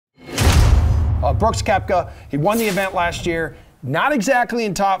Brooks Koepka, he won the event last year. Not exactly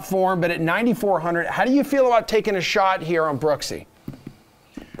in top form, but at 9,400. How do you feel about taking a shot here on Brooksy?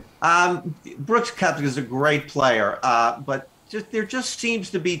 Brooks Koepka is a great player, but there just seems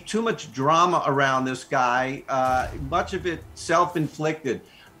to be too much drama around this guy, much of it self-inflicted.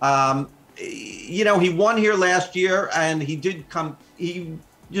 You know, he won here last year, and he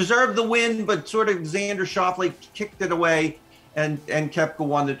deserved the win, but sort of Xander Schauffele kicked it away, and Koepka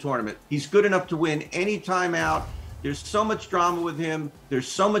won the tournament. He's good enough to win any time out. There's so much drama with him. There's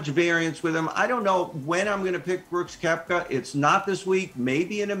so much variance with him. I don't know when I'm going to pick Brooks Koepka. It's not this week,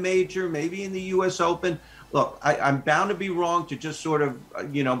 maybe in a major, maybe in the U.S. Open. Look, I'm bound to be wrong to just sort of,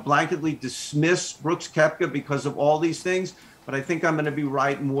 you know, blanketly dismiss Brooks Koepka because of all these things, but I think I'm going to be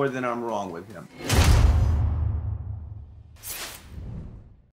right more than I'm wrong with him.